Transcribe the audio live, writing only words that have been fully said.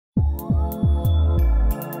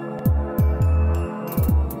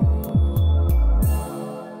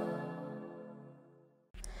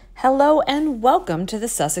Hello and welcome to the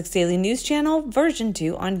Sussex Daily News Channel version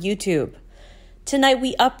 2 on YouTube. Tonight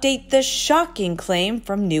we update the shocking claim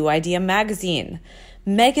from New Idea magazine.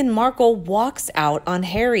 Meghan Markle walks out on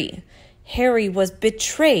Harry. Harry was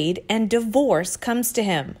betrayed and divorce comes to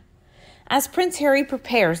him. As Prince Harry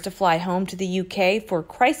prepares to fly home to the UK for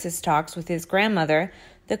crisis talks with his grandmother,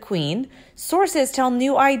 the Queen, sources tell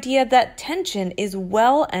New Idea that tension is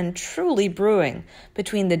well and truly brewing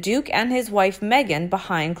between the Duke and his wife Meghan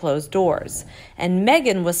behind closed doors, and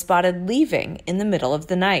Meghan was spotted leaving in the middle of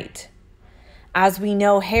the night. As we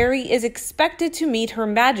know, Harry is expected to meet Her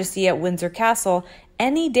Majesty at Windsor Castle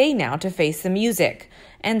any day now to face the music,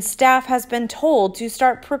 and staff has been told to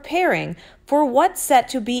start preparing for what's set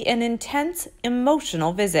to be an intense,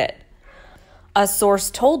 emotional visit. A source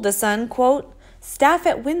told The Sun, quote, "Staff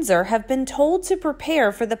at Windsor have been told to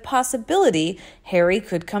prepare for the possibility Harry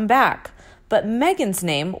could come back, but Meghan's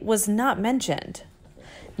name was not mentioned."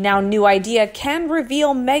 Now, New Idea can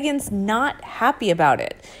reveal Meghan's not happy about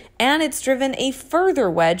it, and it's driven a further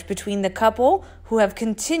wedge between the couple, who have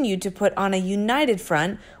continued to put on a united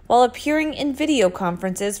front while appearing in video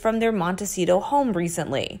conferences from their Montecito home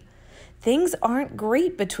recently. Things aren't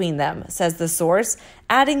great between them, says the source,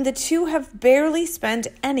 adding the two have barely spent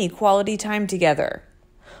any quality time together.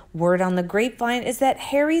 Word on the grapevine is that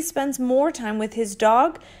Harry spends more time with his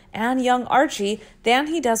dog and young Archie than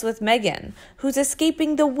he does with Meghan, who's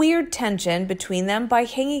escaping the weird tension between them by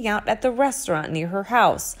hanging out at the restaurant near her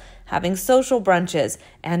house, having social brunches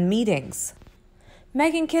and meetings.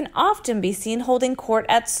 Meghan can often be seen holding court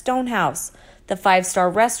at Stonehouse, the five-star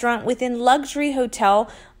restaurant within luxury hotel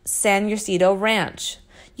San Ysidro Ranch.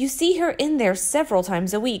 You see her in there several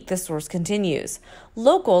times a week, the source continues.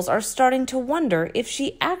 Locals are starting to wonder if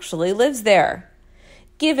she actually lives there.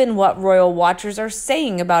 Given what royal watchers are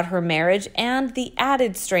saying about her marriage and the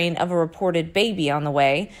added strain of a reported baby on the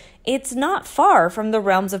way, it's not far from the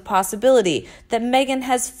realms of possibility that Meghan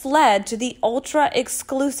has fled to the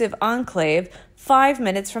ultra-exclusive enclave 5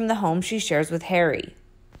 minutes from the home she shares with Harry.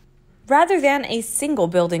 Rather than a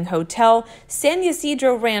single-building hotel, San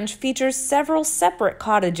Ysidro Ranch features several separate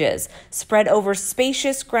cottages spread over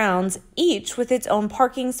spacious grounds, each with its own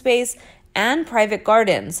parking space and private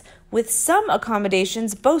gardens, with some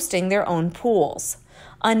accommodations boasting their own pools.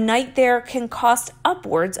 A night there can cost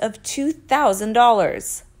upwards of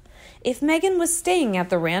 $2,000. If Meghan was staying at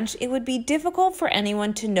the ranch, it would be difficult for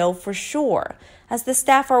anyone to know for sure, as the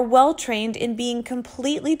staff are well trained in being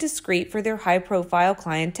completely discreet for their high-profile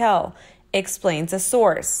clientele, explains a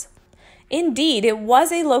source. Indeed, it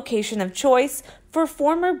was a location of choice for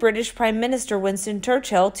former British Prime Minister Winston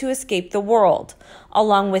Churchill to escape the world,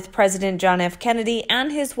 along with President John F. Kennedy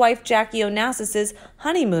and his wife Jackie Onassis's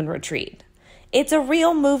honeymoon retreat. It's a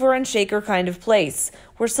real mover and shaker kind of place,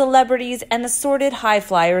 where celebrities and assorted high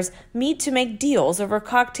flyers meet to make deals over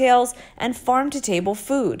cocktails and farm-to-table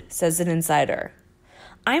food, says an insider.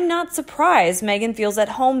 "I'm not surprised Meghan feels at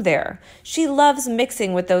home there. She loves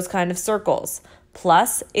mixing with those kind of circles.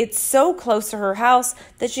 Plus, it's so close to her house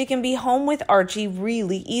that she can be home with Archie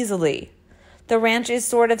really easily." The ranch is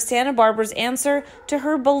sort of Santa Barbara's answer to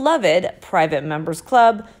her beloved private members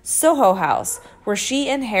club, Soho House, where she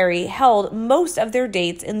and Harry held most of their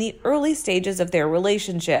dates in the early stages of their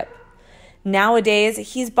relationship.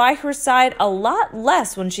 Nowadays, he's by her side a lot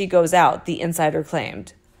less when she goes out, the insider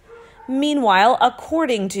claimed. Meanwhile,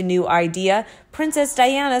 according to New Idea, Princess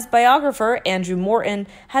Diana's biographer, Andrew Morton,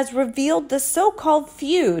 has revealed the so-called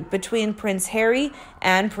feud between Prince Harry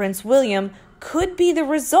and Prince William could be the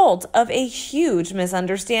result of a huge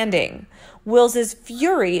misunderstanding, Will's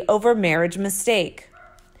fury over marriage mistake.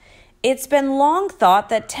 It's been long thought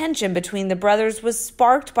that tension between the brothers was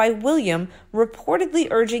sparked by William reportedly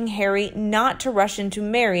urging Harry not to rush into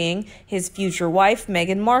marrying his future wife,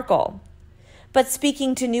 Meghan Markle. But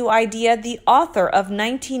speaking to New Idea, the author of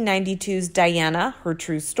 1992's Diana, Her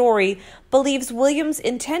True Story, believes William's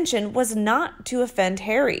intention was not to offend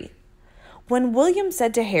Harry. When William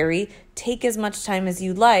said to Harry, "Take as much time as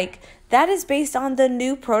you like," that is based on the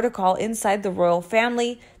new protocol inside the royal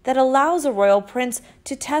family that allows a royal prince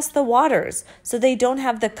to test the waters so they don't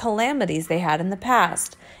have the calamities they had in the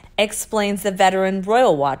past, explains the veteran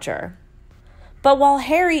royal watcher. But while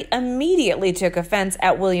Harry immediately took offense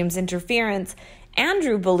at William's interference,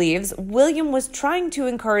 Andrew believes William was trying to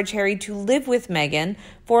encourage Harry to live with Meghan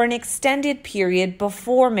for an extended period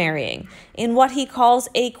before marrying, in what he calls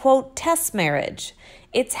a, quote, test marriage.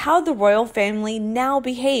 It's how the royal family now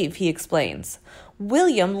behave, he explains.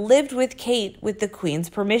 William lived with Kate with the Queen's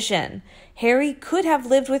permission. Harry could have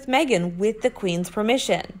lived with Meghan with the Queen's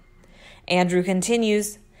permission. Andrew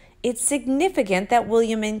continues, It's significant that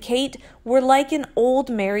William and Kate were like an old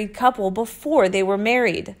married couple before they were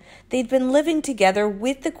married. They'd been living together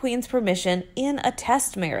with the Queen's permission in a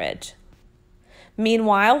test marriage.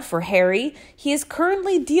 Meanwhile, for Harry, he is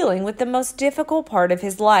currently dealing with the most difficult part of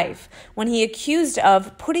his life when he accused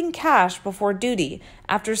of putting cash before duty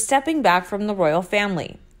after stepping back from the royal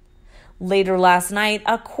family. Later last night,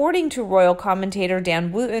 according to royal commentator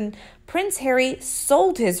Dan Wootton, Prince Harry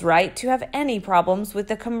sold his right to have any problems with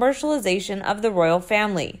the commercialization of the royal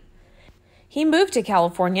family. He moved to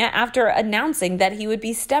California after announcing that he would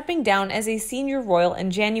be stepping down as a senior royal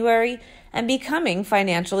in January and becoming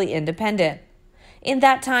financially independent. In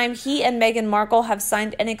that time, he and Meghan Markle have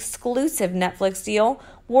signed an exclusive Netflix deal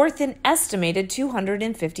worth an estimated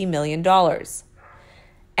 $250 million.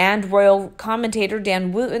 And royal commentator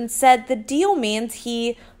Dan Wootton said the deal means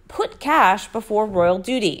he put cash before royal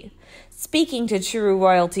duty. Speaking to True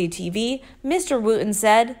Royalty TV, Mr. Wootton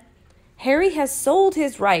said, "Harry has sold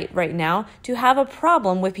his right now to have a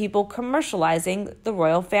problem with people commercializing the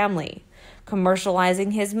royal family,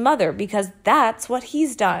 commercializing his mother, because that's what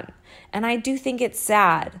he's done. And I do think it's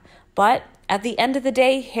sad. But at the end of the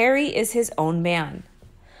day, Harry is his own man.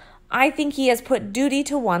 I think he has put duty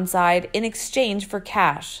to one side in exchange for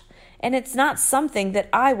cash, and it's not something that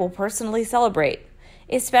I will personally celebrate,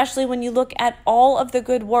 especially when you look at all of the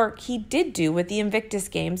good work he did do with the Invictus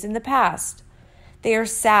Games in the past. They are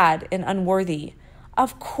sad and unworthy.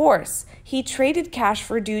 Of course, he traded cash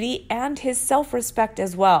for duty and his self-respect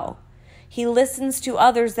as well. He listens to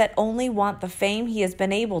others that only want the fame he has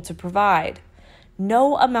been able to provide.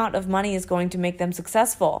 No amount of money is going to make them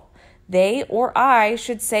successful. They or I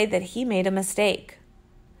should say that he made a mistake."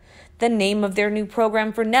 The name of their new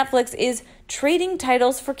program for Netflix is Trading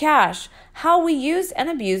Titles for Cash: How We Use and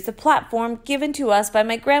Abuse the Platform Given to Us by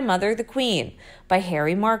My Grandmother, the Queen, by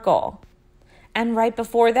Harry Markle. And right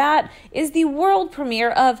before that is the world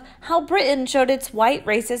premiere of How Britain Showed Its White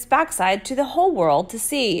Racist Backside to the Whole World to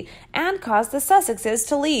See and Caused the Sussexes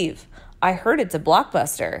to Leave. I heard it's a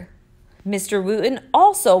blockbuster. Mr. Wootton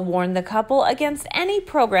also warned the couple against any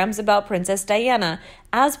programs about Princess Diana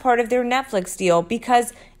as part of their Netflix deal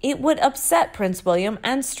because it would upset Prince William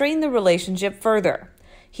and strain the relationship further.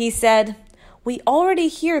 He said, "We already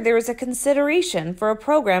hear there is a consideration for a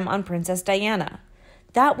program on Princess Diana.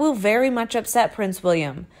 That will very much upset Prince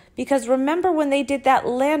William, because remember when they did that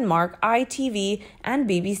landmark ITV and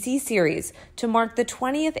BBC series to mark the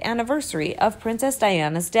 20th anniversary of Princess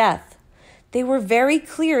Diana's death? They were very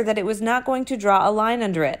clear that it was not going to draw a line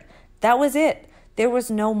under it. That was it. There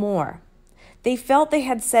was no more. They felt they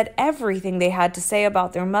had said everything they had to say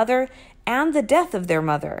about their mother and the death of their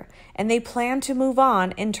mother, and they planned to move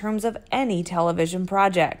on in terms of any television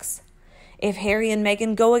projects. If Harry and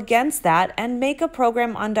Meghan go against that and make a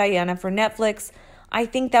program on Diana for Netflix, I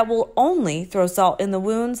think that will only throw salt in the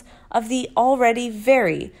wounds of the already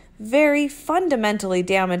very, very fundamentally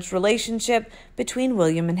damaged relationship between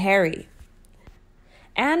William and Harry."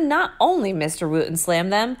 And not only Mr. Wootton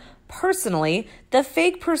slammed them, personally, the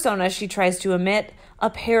fake persona she tries to emit, a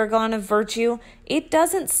paragon of virtue, it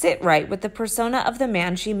doesn't sit right with the persona of the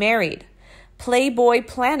man she married. Playboy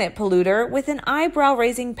planet polluter with an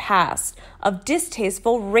eyebrow-raising past of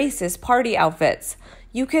distasteful racist party outfits.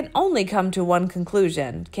 You can only come to one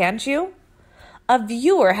conclusion, can't you? A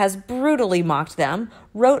viewer has brutally mocked them,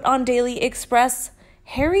 wrote on Daily Express,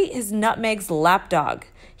 "Harry is Nutmeg's lapdog.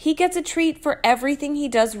 He gets a treat for everything he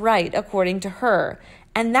does right, according to her,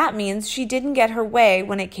 and that means she didn't get her way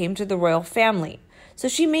when it came to the royal family, so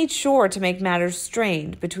she made sure to make matters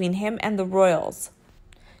strained between him and the royals.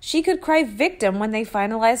 She could cry victim when they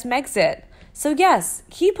finalized Megxit. So yes,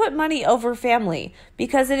 he put money over family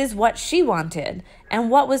because it is what she wanted and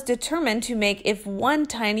what was determined to make if one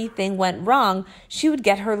tiny thing went wrong, she would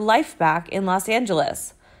get her life back in Los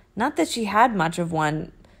Angeles. Not that she had much of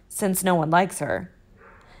one, since no one likes her.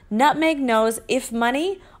 Nutmeg knows if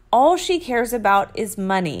money, all she cares about is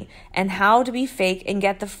money and how to be fake and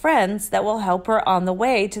get the friends that will help her on the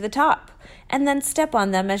way to the top and then step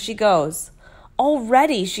on them as she goes.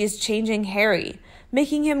 Already she is changing Harry,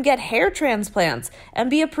 making him get hair transplants and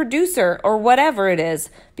be a producer or whatever it is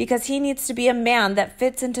because he needs to be a man that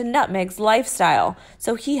fits into Nutmeg's lifestyle,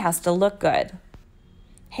 so he has to look good.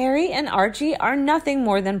 Harry and Archie are nothing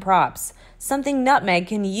more than props, something Nutmeg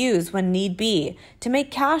can use when need be to make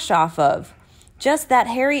cash off of. Just that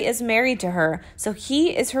Harry is married to her, so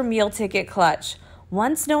he is her meal ticket clutch.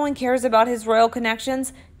 Once no one cares about his royal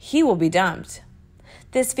connections, he will be dumped.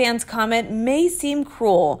 This fan's comment may seem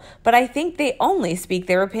cruel, but I think they only speak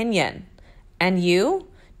their opinion. And you?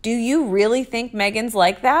 Do you really think Meghan's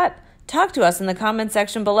like that? Talk to us in the comment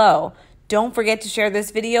section below. Don't forget to share this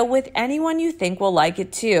video with anyone you think will like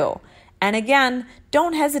it too. And again,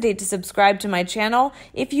 don't hesitate to subscribe to my channel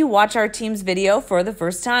if you watch our team's video for the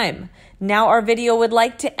first time. Now our video would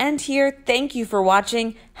like to end here. Thank you for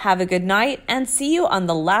watching. Have a good night and see you on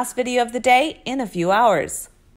the last video of the day in a few hours.